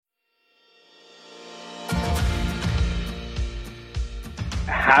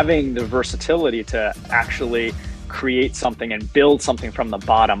having the versatility to actually create something and build something from the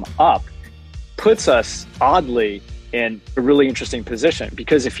bottom up puts us oddly in a really interesting position.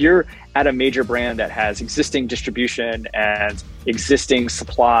 Because if you're at a major brand that has existing distribution and existing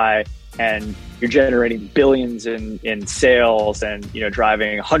supply, and you're generating billions in sales and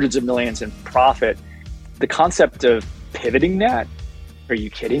driving hundreds of millions in profit, the concept of pivoting that, are you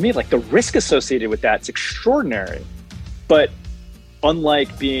kidding me? Like, the risk associated with that's extraordinary. But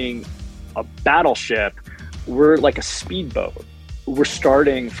unlike being a battleship, we're like a speedboat. We're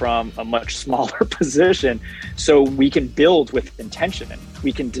starting from a much smaller position, so we can build with intention.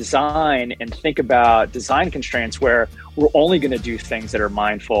 We can design and think about design constraints where we're only going to do things that are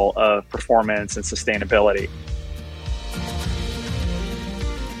mindful of performance and sustainability.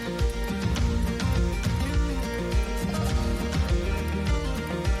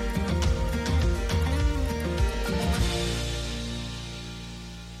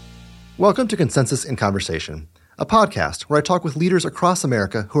 Welcome to Consensus in Conversation, a podcast where I talk with leaders across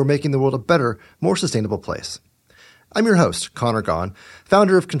America who are making the world a better, more sustainable place. I'm your host, Connor Gaughan,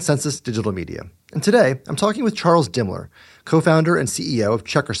 founder of Consensus Digital Media. And today, I'm talking with Charles Dimmler, co-founder and CEO of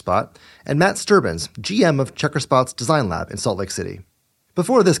Checkerspot, and Matt Sterbenz, GM of Checkerspot's Design Lab in Salt Lake City.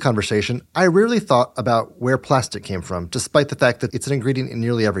 Before this conversation, I rarely thought about where plastic came from, despite the fact that it's an ingredient in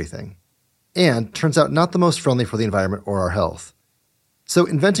nearly everything. And turns out not the most friendly for the environment or our health. So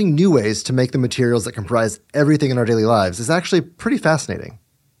inventing new ways to make the materials that comprise everything in our daily lives is actually pretty fascinating.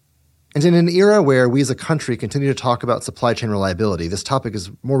 And in an era where we as a country continue to talk about supply chain reliability, this topic is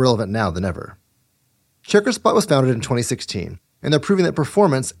more relevant now than ever. Checkerspot was founded in 2016, and they're proving that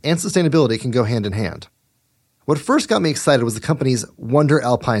performance and sustainability can go hand in hand. What first got me excited was the company's Wonder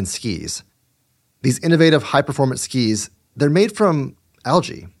Alpine skis. These innovative high-performance skis, they're made from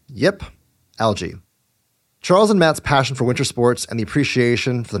algae. Yep, algae. Charles and Matt's passion for winter sports and the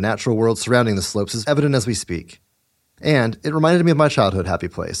appreciation for the natural world surrounding the slopes is evident as we speak. And it reminded me of my childhood happy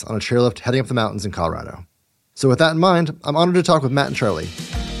place on a chairlift heading up the mountains in Colorado. So with that in mind, I'm honored to talk with Matt and Charlie.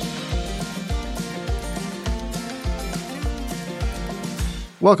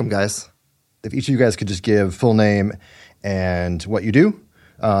 Welcome, guys. If each of you guys could just give full name and what you do,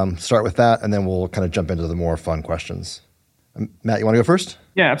 start with that, and then we'll kind of jump into the more fun questions. Matt, you want to go first?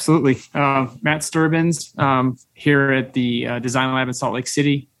 Yeah, absolutely. Matt Sterbenz, here at the Design Lab in Salt Lake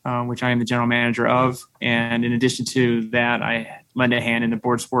City, which I am the general manager of. And in addition to that, I lend a hand in the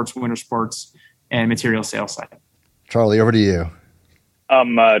board sports, winter sports, and material sales side. Charlie, over to you.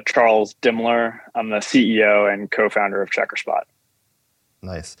 I'm Charles Dimmler. I'm the CEO and co-founder of Checkerspot.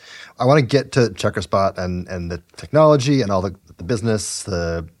 Nice. I want to get to Checkerspot and the technology and all the business,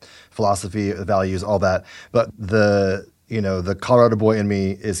 the philosophy, the values, all that. But the Colorado boy in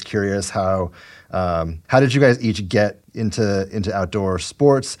me is curious how did you guys each get into outdoor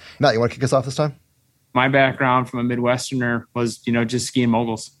sports? Matt, you want to kick us off this time? My background from a Midwesterner was, just skiing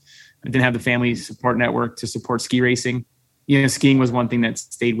moguls. I didn't have the family support network to support ski racing. Skiing was one thing that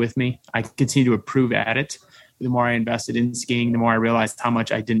stayed with me. I continued to improve at it. The more I invested in skiing, the more I realized how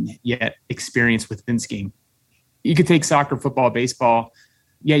much I didn't yet experience within skiing. You could take soccer, football, baseball.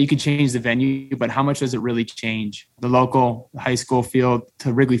 Yeah, you could change the venue, but how much does it really change? The local high school field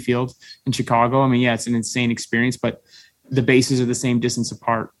to Wrigley Field in Chicago. I mean, yeah, it's an insane experience, but the bases are the same distance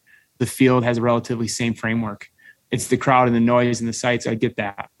apart. The field has a relatively same framework. It's the crowd and the noise and the sights. I get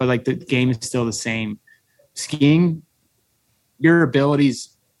that. But the game is still the same. Skiing, your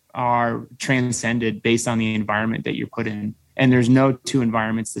abilities are transcended based on the environment that you're put in. And there's no two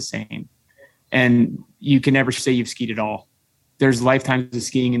environments the same. And you can never say you've skied it all. There's lifetimes of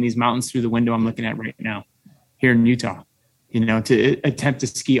skiing in these mountains through the window I'm looking at right now here in Utah. To attempt to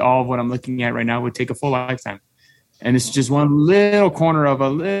ski all of what I'm looking at right now would take a full lifetime. And it's just one little corner of a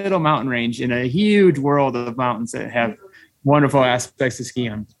little mountain range in a huge world of mountains that have wonderful aspects to ski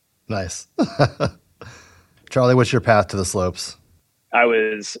on. Nice. Charlie, what's your path to the slopes? I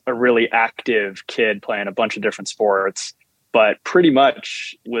was a really active kid playing a bunch of different sports, but pretty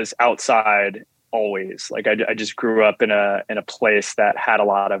much was outside always. I just grew up in a place that had a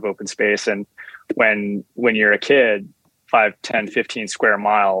lot of open space. And when you're a kid, 5, 10, 15 square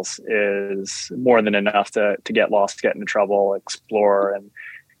miles is more than enough to get lost, get into trouble, explore, and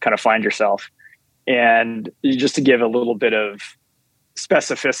kind of find yourself. And just to give a little bit of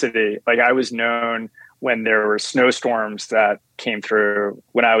specificity, I was known when there were snowstorms that came through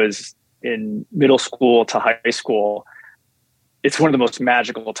when I was in middle school to high school. It's one of the most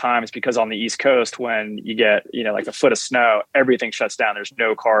magical times because on the East Coast, when you get, a foot of snow, everything shuts down. There's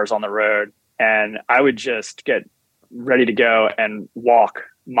no cars on the road. And I would just get ready to go and walk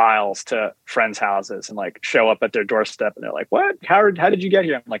miles to friends' houses and like show up at their doorstep and they're like, what? How did you get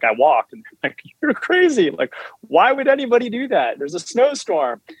here? I'm like, I walked. And they're like, you're crazy. Like, why would anybody do that? There's a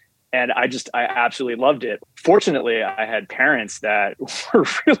snowstorm. And I absolutely loved it. Fortunately, I had parents that were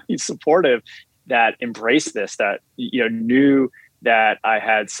really supportive, that embraced this, that, knew that I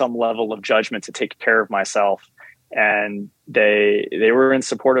had some level of judgment to take care of myself. And they were in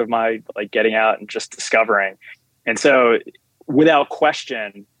support of my like getting out and just discovering. And so without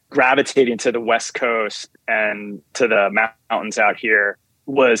question, gravitating to the West Coast and to the mountains out here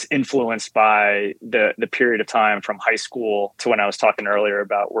was influenced by the period of time from high school to when I was talking earlier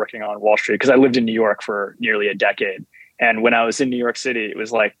about working on Wall Street, because I lived in New York for nearly a decade. And when I was in New York City, it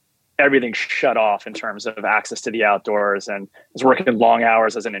was like everything shut off in terms of access to the outdoors. And I was working long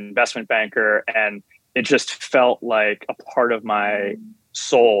hours as an investment banker, and it just felt like a part of my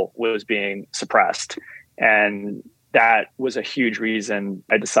soul was being suppressed. And that was a huge reason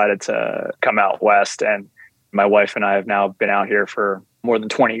I decided to come out west. And my wife and I have now been out here for more than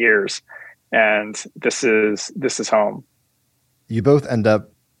 20 years. And this is home. You both end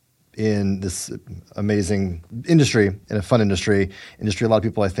up in this amazing industry, in a fun industry a lot of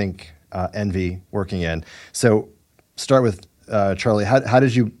people, I think, envy working in. So start with Charlie. How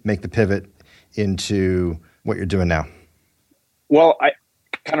did you make the pivot into what you're doing now? Well, I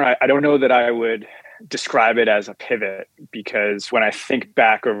don't know that I would describe it as a pivot, because when I think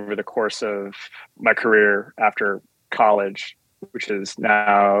back over the course of my career after college, which is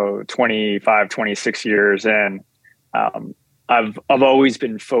now 25, 26 years in, I've always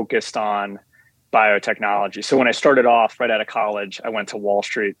been focused on biotechnology. So when I started off right out of college, I went to Wall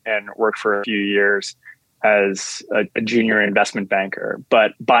Street and worked for a few years as a junior investment banker,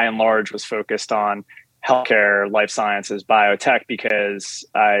 but by and large was focused on healthcare, life sciences, biotech, because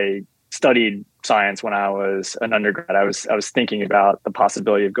I studied science when I was an undergrad. I was thinking about the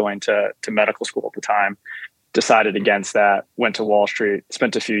possibility of going to medical school at the time, decided against that, went to Wall Street,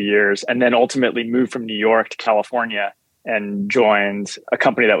 spent a few years, and then ultimately moved from New York to California and joined a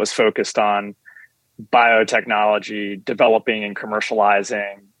company that was focused on biotechnology, developing and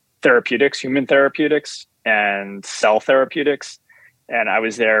commercializing therapeutics, human therapeutics and cell therapeutics. And I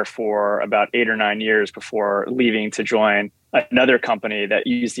was there for about 8 or 9 years before leaving to join another company that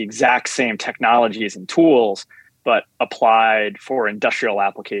used the exact same technologies and tools, but applied for industrial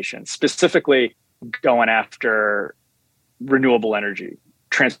applications, specifically going after renewable energy,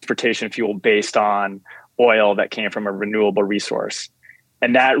 transportation fuel based on oil that came from a renewable resource.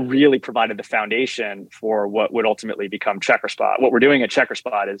 And that really provided the foundation for what would ultimately become Checkerspot. What we're doing at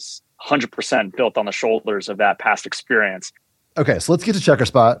Checkerspot is 100% built on the shoulders of that past experience. Okay, so let's get to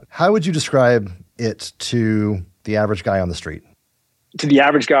Checkerspot. How would you describe it to the average guy on the street? To the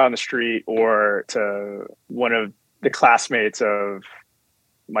average guy on the street, or to one of the classmates of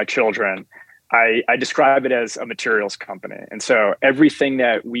my children, I describe it as a materials company. And so everything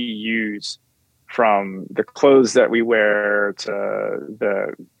that we use, from the clothes that we wear to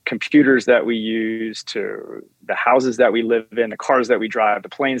the computers that we use to the houses that we live in, the cars that we drive, the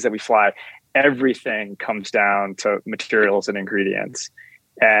planes that we fly, everything comes down to materials and ingredients.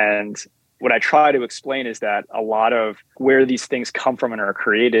 And what I try to explain is that a lot of where these things come from and are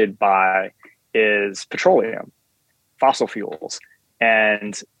created by is petroleum, fossil fuels.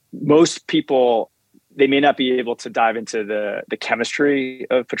 And most people, they may not be able to dive into the chemistry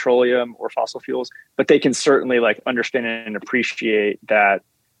of petroleum or fossil fuels, but they can certainly like understand and appreciate that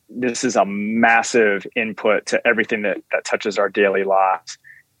this is a massive input to everything that touches our daily lives.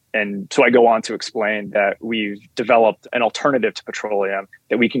 And so I go on to explain that we've developed an alternative to petroleum,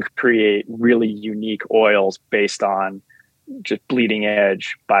 that we can create really unique oils based on just bleeding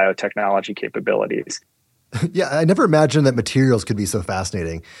edge biotechnology capabilities. Yeah, I never imagined that materials could be so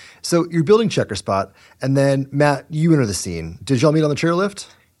fascinating. So you're building Checkerspot, and then Matt, you enter the scene. Did y'all meet on the chairlift?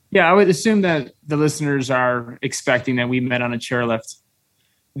 Yeah, I would assume that the listeners are expecting that we met on a chairlift.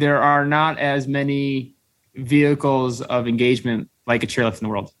 There are not as many vehicles of engagement like a chairlift in the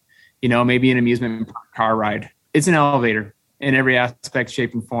world. You know, maybe an amusement car ride. It's an elevator in every aspect,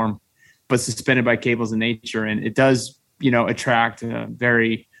 shape, and form, but suspended by cables in nature. And it does, attract a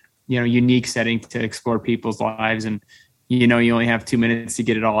very unique setting to explore people's lives. And, you only have 2 minutes to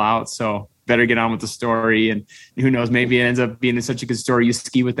get it all out. So better get on with the story. And who knows, maybe it ends up being such a good story. You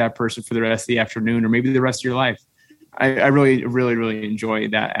ski with that person for the rest of the afternoon, or maybe the rest of your life. I really, really, really enjoy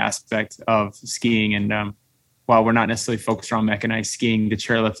that aspect of skiing. And while we're not necessarily focused on mechanized skiing, the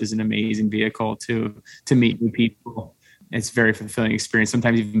chairlift is an amazing vehicle to meet new people. It's a very fulfilling experience,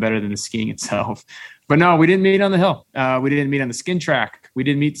 sometimes even better than the skiing itself. But no, we didn't meet on the hill. We didn't meet on the skin track. We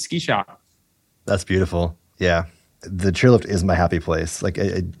didn't meet the ski shop. That's beautiful. Yeah. the chairlift is my happy place. Like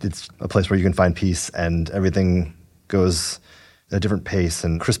it's a place where you can find peace and everything goes at a different pace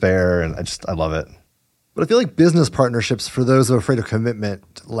and crisp air. And I love it. But I feel like business partnerships, for those who are afraid of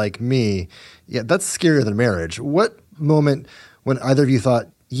commitment like me, yeah, that's scarier than marriage. What moment when either of you thought,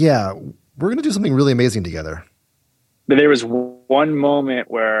 yeah, we're going to do something really amazing together? There was one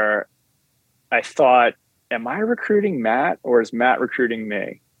moment where I thought, am I recruiting Matt or is Matt recruiting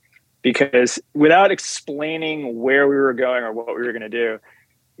me? Because without explaining where we were going or what we were going to do,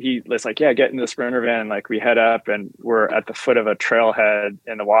 he was like, yeah, get in the Sprinter van. Like we head up and we're at the foot of a trailhead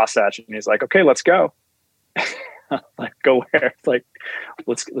in the Wasatch. And he's like, okay, let's go. Like, go where? It's like,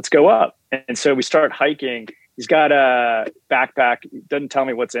 let's go up. And so we start hiking. He's got a backpack. Doesn't tell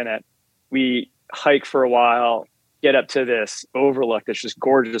me what's in it. We hike for a while, get up to this overlook that's just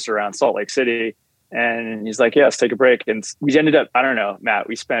gorgeous around Salt Lake City. And he's like, yeah, let's take a break. And we ended up, I don't know, Matt,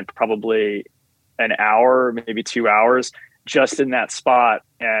 we spent probably an hour, maybe 2 hours just in that spot.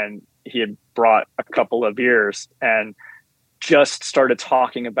 And he had brought a couple of beers and just started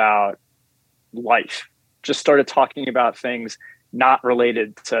talking about life, just started talking about things not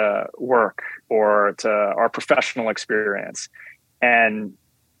related to work or to our professional experience. And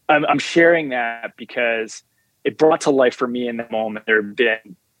I'm sharing that because it brought to life for me in the moment. There have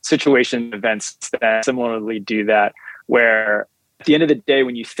been situation events that similarly do that, where at the end of the day,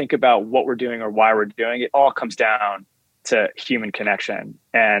 when you think about what we're doing or why we're doing it, all comes down to human connection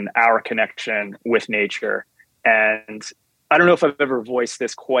and our connection with nature. And I don't know if I've ever voiced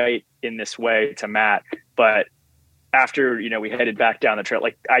this quite in this way to Matt, but after, we headed back down the trail,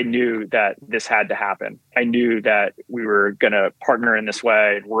 like I knew that this had to happen. I knew that we were going to partner in this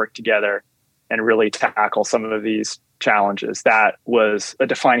way and work together and really tackle some of these challenges. That was a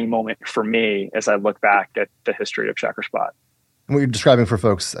defining moment for me as I look back at the history of Checkerspot. And what you're describing for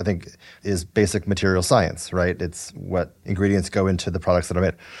folks, I think, is basic material science, right? It's what ingredients go into the products that are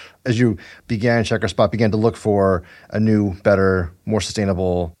made. As you began to look for a new, better, more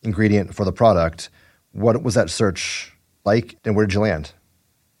sustainable ingredient for the product, what was that search like and where did you land?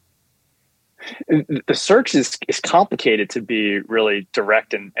 The search is complicated, to be really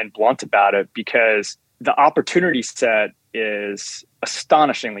direct and blunt about it, because the opportunity set is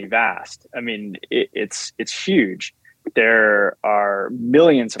astonishingly vast. I mean, it's huge. There are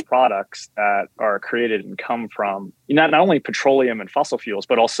millions of products that are created and come from not only petroleum and fossil fuels,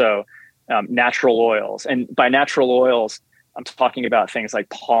 but also natural oils. And by natural oils, I'm talking about things like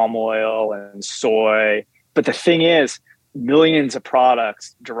palm oil and soy. But the thing is, millions of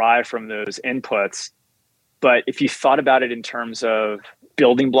products derive from those inputs. But if you thought about it in terms of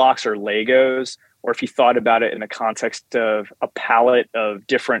building blocks or Legos, or if you thought about it in the context of a palette of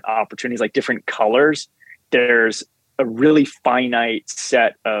different opportunities, like different colors, there's a really finite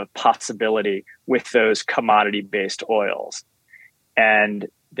set of possibility with those commodity-based oils. And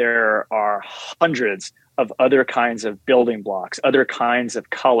there are hundreds of other kinds of building blocks, other kinds of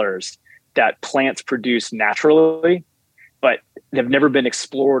colors that plants produce naturally, but they've never been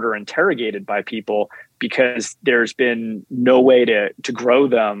explored or interrogated by people because there's been no way to grow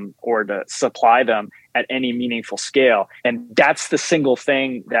them or to supply them at any meaningful scale. And that's the single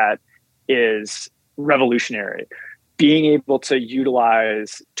thing that is revolutionary. Being able to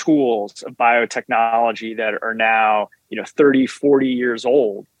utilize tools of biotechnology that are now 30, 40 years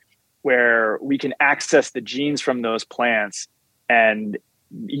old, where we can access the genes from those plants and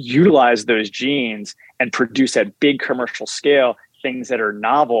utilize those genes and produce at big commercial scale things that are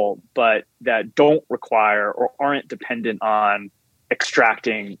novel, but that don't require or aren't dependent on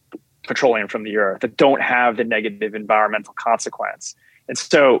extracting petroleum from the earth, that don't have the negative environmental consequence. And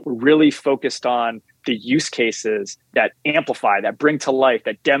so really focused on the use cases that amplify, that bring to life,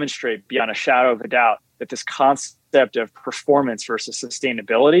 that demonstrate beyond a shadow of a doubt that this concept of performance versus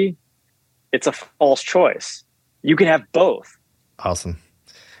sustainability, it's a false choice. You can have both. Awesome.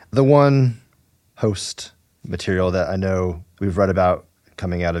 The one host material that I know we've read about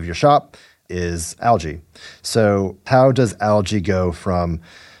coming out of your shop is algae. So how does algae go from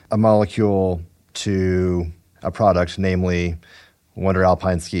a molecule to a product, namely Wonder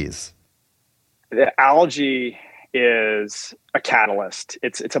Alpine skis? The algae is a catalyst.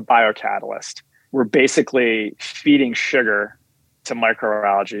 It's a biocatalyst. We're basically feeding sugar to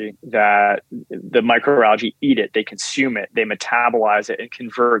microalgae that the microalgae eat it, they consume it, they metabolize it and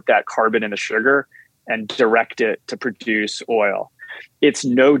convert that carbon into sugar and direct it to produce oil. It's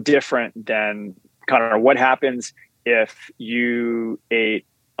no different than, Connor, what happens if you ate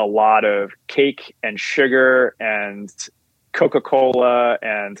a lot of cake and sugar and Coca-Cola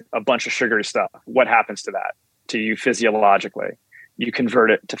and a bunch of sugary stuff? What happens to that to you physiologically? You convert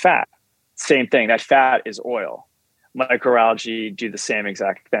it to fat. Same thing, that fat is oil. microalgae do the same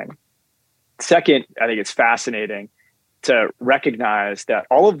exact thing. Second, I think it's fascinating to recognize that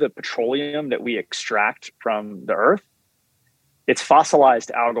all of the petroleum that we extract from the earth, it's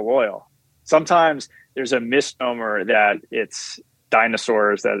fossilized algal oil. Sometimes there's a misnomer that it's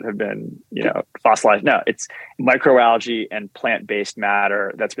dinosaurs that have been, fossilized. No, it's microalgae and plant-based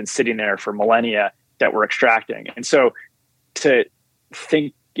matter that's been sitting there for millennia that we're extracting. And so to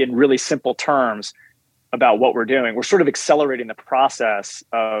think in really simple terms about what we're doing, we're sort of accelerating the process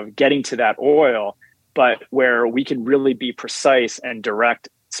of getting to that oil, but where we can really be precise and direct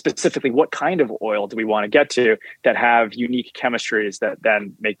specifically what kind of oil do we want to get to that have unique chemistries that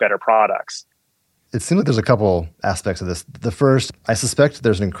then make better products. It seems like there's a couple aspects of this. The first, I suspect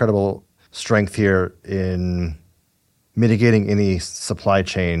there's an incredible strength here in mitigating any supply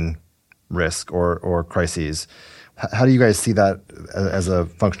chain risk or crises. How do you guys see that as a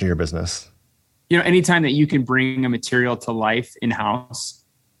function of your business? Anytime that you can bring a material to life in-house,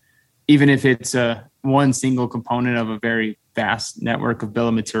 even if it's one single component of a very vast network of bill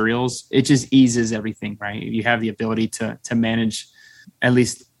of materials, it just eases everything, right? You have the ability to manage at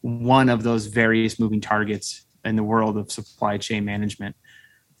least one of those various moving targets in the world of supply chain management.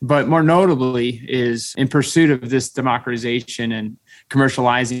 But more notably is in pursuit of this democratization and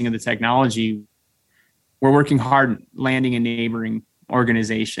commercializing of the technology, we're working hard landing a neighboring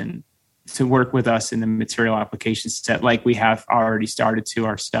organization to work with us in the material application set like we have already started to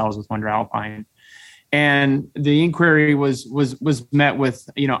ourselves with Wonder Alpine. And the inquiry was met with,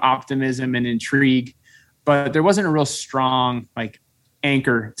 optimism and intrigue, but there wasn't a real strong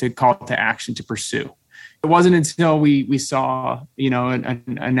anchor to call to action to pursue. It wasn't until we saw,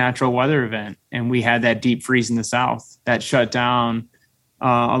 a natural weather event and we had that deep freeze in the South that shut down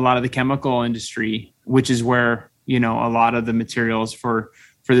a lot of the chemical industry, which is where, a lot of the materials for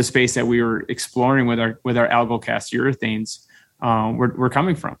the space that we were exploring with our algal cast urethanes were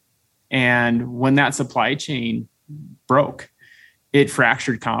coming from. And when that supply chain broke, it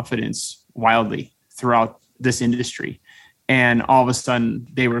fractured confidence wildly throughout this industry. And all of a sudden,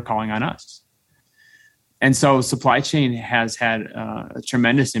 they were calling on us. And so supply chain has had a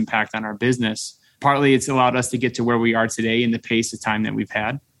tremendous impact on our business. Partly, it's allowed us to get to where we are today in the pace of time that we've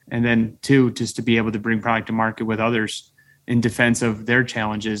had. And then two, just to be able to bring product to market with others in defense of their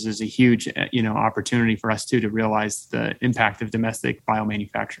challenges is a huge, opportunity for us too, to realize the impact of domestic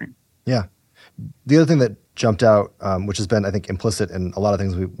biomanufacturing. Yeah. The other thing that jumped out, which has been, I think, implicit in a lot of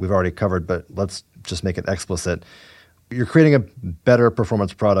things we've already covered, but let's just make it explicit. You're creating a better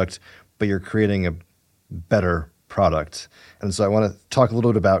performance product, but you're creating a better product. And so I want to talk a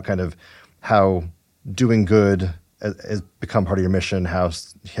little bit about kind of how doing good has become part of your mission, how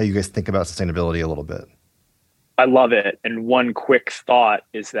you guys think about sustainability a little bit. I love it. And one quick thought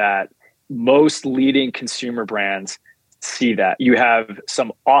is that most leading consumer brands see that. You have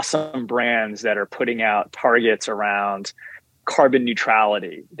some awesome brands that are putting out targets around carbon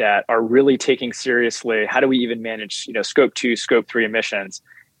neutrality that are really taking seriously how do we even manage, scope 2, scope 3 emissions.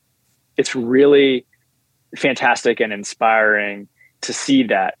 It's really fantastic and inspiring to see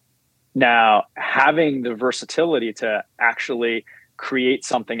that. Now, having the versatility to actually create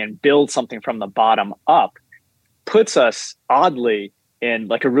something and build something from the bottom up puts us oddly in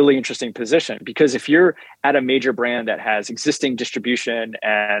a really interesting position, because if you're at a major brand that has existing distribution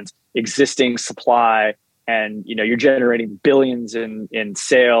and existing supply and you're generating billions in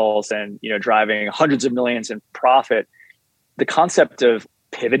sales and driving hundreds of millions in profit, the concept of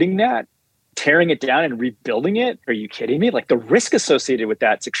pivoting that, tearing it down and rebuilding it, are you kidding me? The risk associated with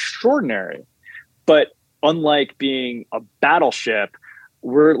that's extraordinary. But unlike being a battleship,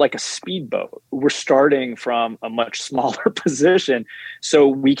 we're like a speedboat. We're starting from a much smaller position, so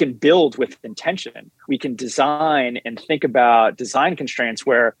we can build with intention. We can design and think about design constraints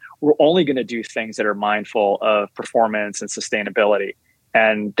where we're only going to do things that are mindful of performance and sustainability.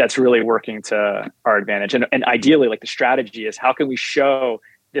 And that's really working to our advantage. And ideally, the strategy is, how can we show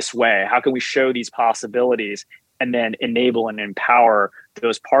this way? How can we show these possibilities and then enable and empower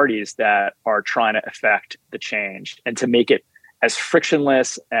those parties that are trying to affect the change, and to make it as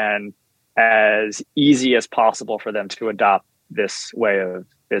frictionless and as easy as possible for them to adopt this way of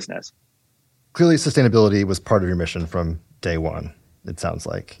business. Clearly, sustainability was part of your mission from day one, it sounds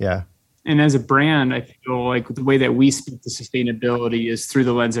like. Yeah. And as a brand, I feel like the way that we speak to sustainability is through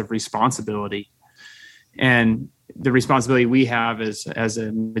the lens of responsibility. And the responsibility we have as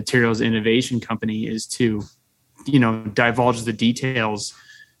a materials innovation company is to, divulge the details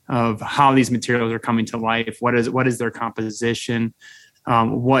of how these materials are coming to life. What is their composition?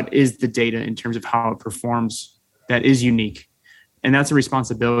 What is the data in terms of how it performs that is unique? And that's a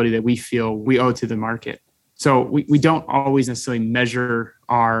responsibility that we feel we owe to the market, So we don't always necessarily measure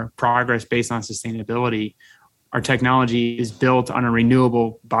our progress based on sustainability. Our technology is built on a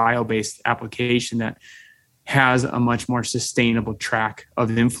renewable bio-based application that has a much more sustainable track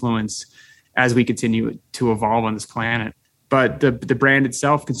of influence as we continue to evolve on this planet. But the brand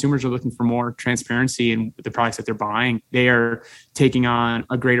itself, consumers are looking for more transparency in the products that they're buying. They are taking on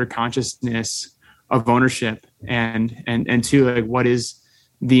a greater consciousness of ownership and to like, what is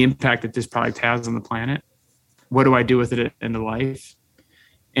the impact that this product has on the planet? What do I do with it in the life?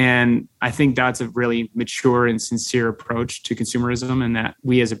 And I think that's a really mature and sincere approach to consumerism, and that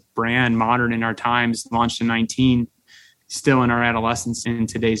we as a brand, modern in our times, launched in 19, still in our adolescence in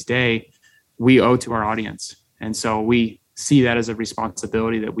today's day, we owe to our audience. And so we see that as a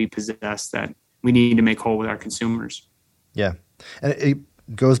responsibility that we possess that we need to make whole with our consumers. Yeah. And it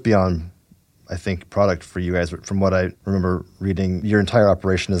goes beyond, I think, product for you guys. From what I remember reading, your entire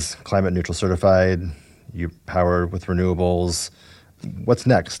operation is climate neutral certified. You power with renewables. What's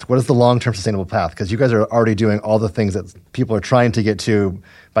next? What is the long-term sustainable path? Because you guys are already doing all the things that people are trying to get to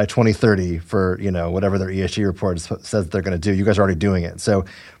by 2030 for, whatever their ESG report says they're going to do. You guys are already doing it. So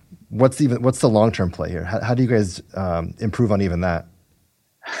what's the long-term play here? How do you guys improve on even that?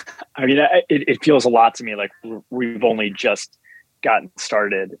 I mean, it feels a lot to me like we've only just gotten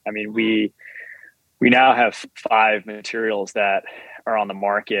started. I mean, we now have 5 materials that are on the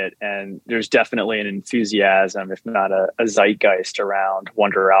market, and there's definitely an enthusiasm, if not a zeitgeist, around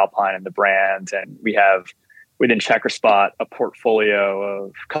Wonder Alpine and the brand. And we have within Checkerspot a portfolio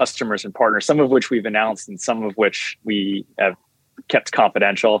of customers and partners, some of which we've announced and some of which we have kept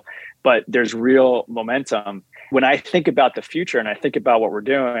confidential. But there's real momentum. When I think about the future and I think about what we're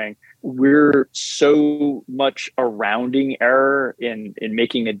doing, we're so much a rounding error in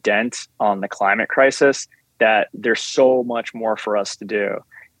making a dent on the climate crisis that there's so much more for us to do.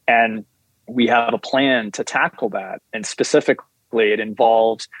 And we have a plan to tackle that. And specifically, it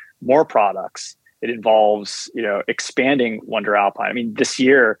involves more products. It involves, expanding Wonder Alpine. I mean, this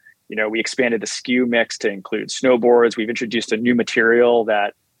year, we expanded the SKU mix to include snowboards. We've introduced a new material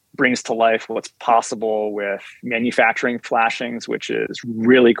that brings to life what's possible with manufacturing flashings, which is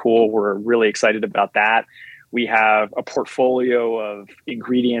really cool. We're really excited about that. We have a portfolio of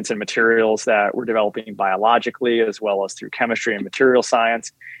ingredients and materials that we're developing biologically, as well as through chemistry and material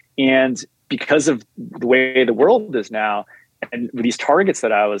science. And because of the way the world is now, and these targets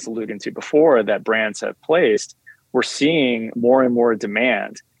that I was alluding to before that brands have placed, we're seeing more and more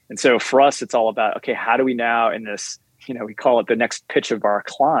demand. And so for us, it's all about, okay, how do we now in this, we call it the next pitch of our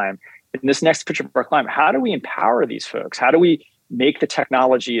climb. In this next pitch of our climb, how do we empower these folks? How do we make the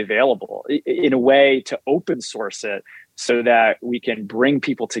technology available in a way to open source it so that we can bring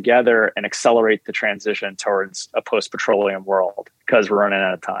people together and accelerate the transition towards a post-petroleum world, because we're running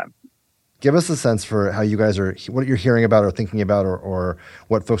out of time. Give us a sense for how you guys are, what you're hearing about or thinking about, or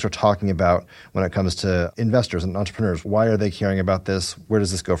what folks are talking about when it comes to investors and entrepreneurs. Why are they caring about this? Where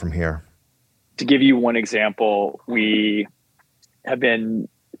does this go from here? To give you one example, we have been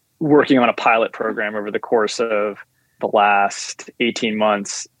working on a pilot program over the course of the last 18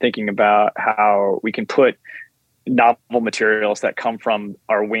 months, thinking about how we can put novel materials that come from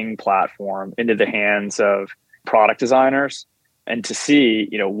our wing platform into the hands of product designers, and to see,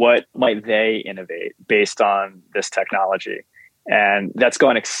 what might they innovate based on this technology. And that's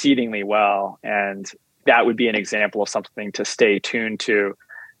gone exceedingly well. And that would be an example of something to stay tuned to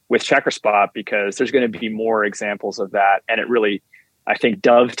with Checkerspot, because there's going to be more examples of that. And it really, I think,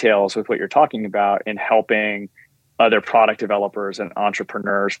 dovetails with what you're talking about in helping other product developers and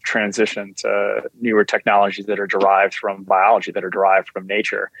entrepreneurs transition to newer technologies that are derived from biology, that are derived from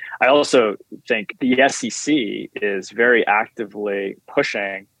nature. I also think the SEC is very actively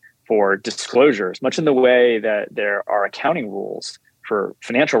pushing for disclosures, much in the way that there are accounting rules for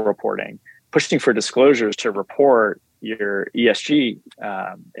financial reporting, pushing for disclosures to report your ESG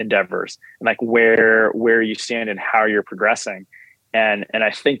endeavors, and like where you stand and how you're progressing. And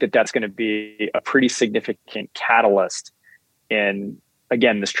I think that that's going to be a pretty significant catalyst in,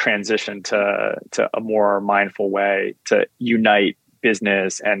 again, this transition to a more mindful way to unite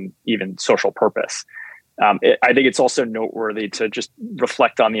business and even social purpose. I think it's also noteworthy to just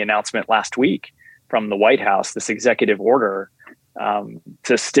reflect on the announcement last week from the White House, this executive order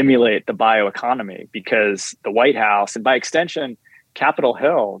to stimulate the bioeconomy, because the White House, and by extension, Capitol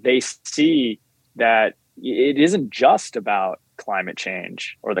Hill, they see that it isn't just about climate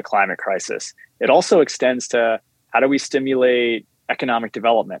change or the climate crisis. It also extends to how do we stimulate economic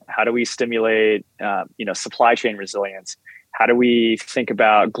development? How do we stimulate, supply chain resilience? How do we think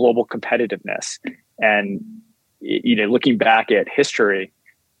about global competitiveness? And, looking back at history,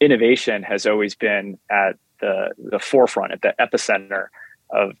 innovation has always been at the forefront, at the epicenter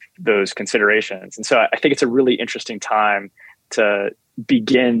of those considerations. And so I think it's a really interesting time to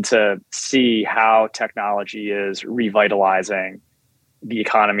begin to see how technology is revitalizing the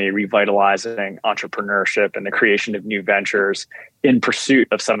economy, revitalizing entrepreneurship and the creation of new ventures in pursuit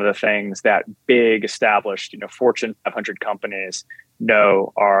of some of the things that big established, Fortune 500 companies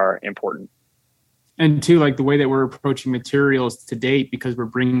know are important. And two, like the way that we're approaching materials to date, because we're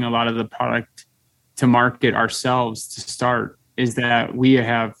bringing a lot of the product to market ourselves to start, is that we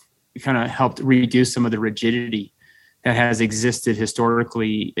have kind of helped reduce some of the rigidity that has existed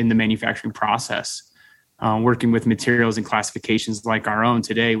historically in the manufacturing process. Working with materials and classifications like our own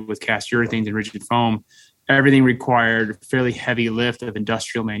today with cast urethanes and rigid foam, everything required fairly heavy lift of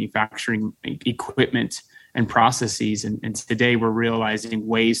industrial manufacturing equipment and processes. And today we're realizing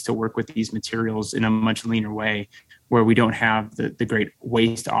ways to work with these materials in a much leaner way where we don't have the great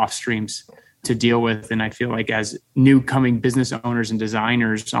waste off streams to deal with. And I feel like as new coming business owners and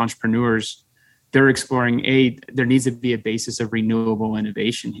designers, entrepreneurs, they're exploring, there needs to be a basis of renewable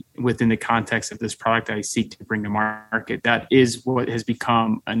innovation within the context of this product I seek to bring to market. That is what has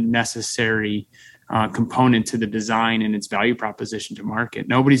become a necessary component to the design and its value proposition to market.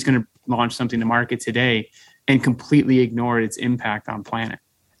 Nobody's going to launch something to market today and completely ignore its impact on planet.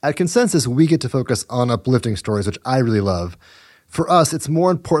 At Consensus, we get to focus on uplifting stories, which I really love. For us, it's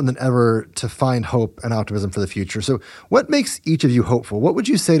more important than ever to find hope and optimism for the future. So what makes each of you hopeful? What would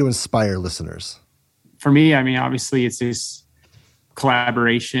you say to inspire listeners? For me, obviously it's this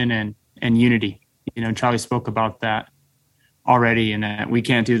collaboration and unity. Charlie spoke about that already, and that we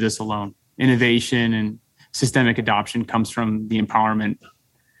can't do this alone. Innovation and systemic adoption comes from the empowerment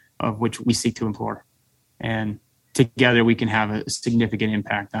of which we seek to implore. And together we can have a significant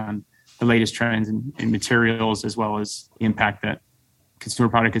impact on the latest trends in materials, as well as the impact that consumer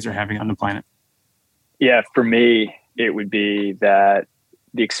product goods are having on the planet. Yeah, for me, it would be that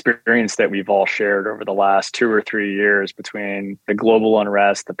the experience that we've all shared over the last 2 or 3 years between the global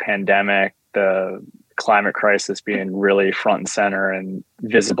unrest, the pandemic, the climate crisis being really front and center and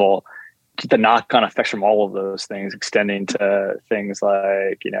visible, the knock-on effects from all of those things extending to things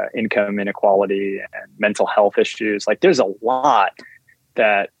like, income inequality and mental health issues. Like there's a lot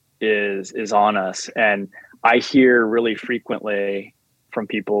that is on us. And I hear really frequently from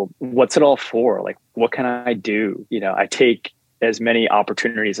people, what's it all for? Like, what can I do? I take as many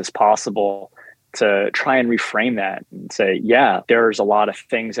opportunities as possible to try and reframe that and say, yeah, there's a lot of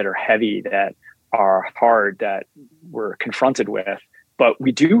things that are heavy, that are hard, that we're confronted with, but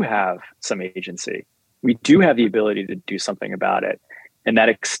we do have some agency. We do have the ability to do something about it. And that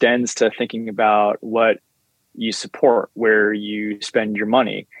extends to thinking about what you support, where you spend your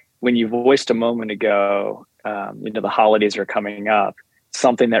money. When you voiced a moment ago, the holidays are coming up,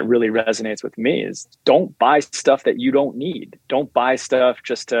 something that really resonates with me is don't buy stuff that you don't need. Don't buy stuff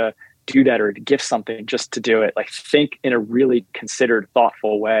just to do that or to gift something just to do it. Like think in a really considered,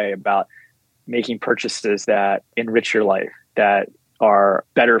 thoughtful way about making purchases that enrich your life, that are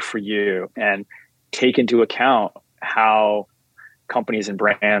better for you, and take into account how companies and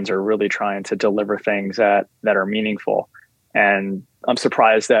brands are really trying to deliver things that are meaningful. And I'm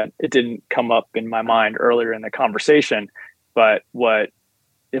surprised that it didn't come up in my mind earlier in the conversation, but what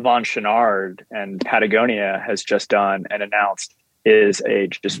Yvon Chouinard and Patagonia has just done and announced is a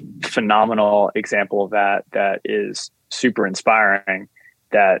just phenomenal example of that is super inspiring,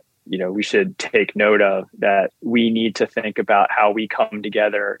 that we should take note of, that we need to think about how we come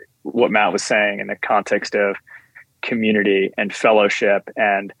together, what Matt was saying in the context of community and fellowship,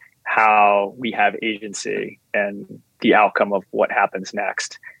 and how we have agency and the outcome of what happens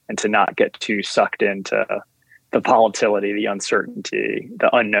next, and to not get too sucked into the volatility, the uncertainty,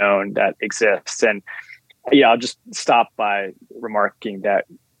 the unknown that exists. And yeah, I'll just stop by remarking that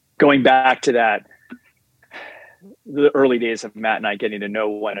going back to that, the early days of Matt and I getting to know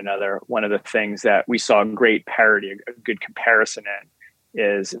one another, one of the things that we saw great parity, a good comparison in,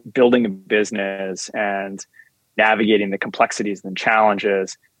 is building a business and navigating the complexities and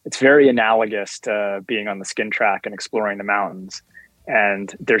challenges. It's very analogous to being on the skin track and exploring the mountains.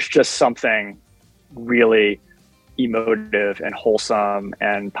 And there's just something really emotive and wholesome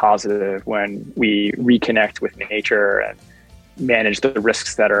and positive when we reconnect with nature and manage the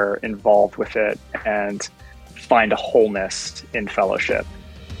risks that are involved with it and find a wholeness in fellowship.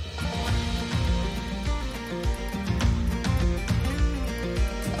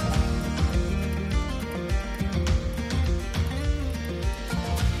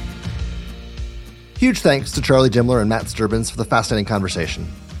 Huge thanks to Charlie Dimmler and Matt Sterbenz for the fascinating conversation.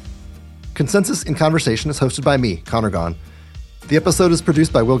 Consensus in Conversation is hosted by me, Connor Gaughan. The episode is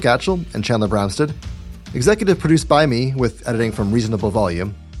produced by Will Gatchell and Chandler Brownstead. Executive produced by me with editing from Reasonable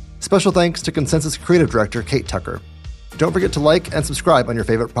Volume. Special thanks to Consensus Creative Director Kate Tucker. Don't forget to like and subscribe on your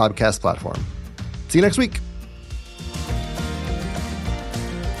favorite podcast platform. See you next week.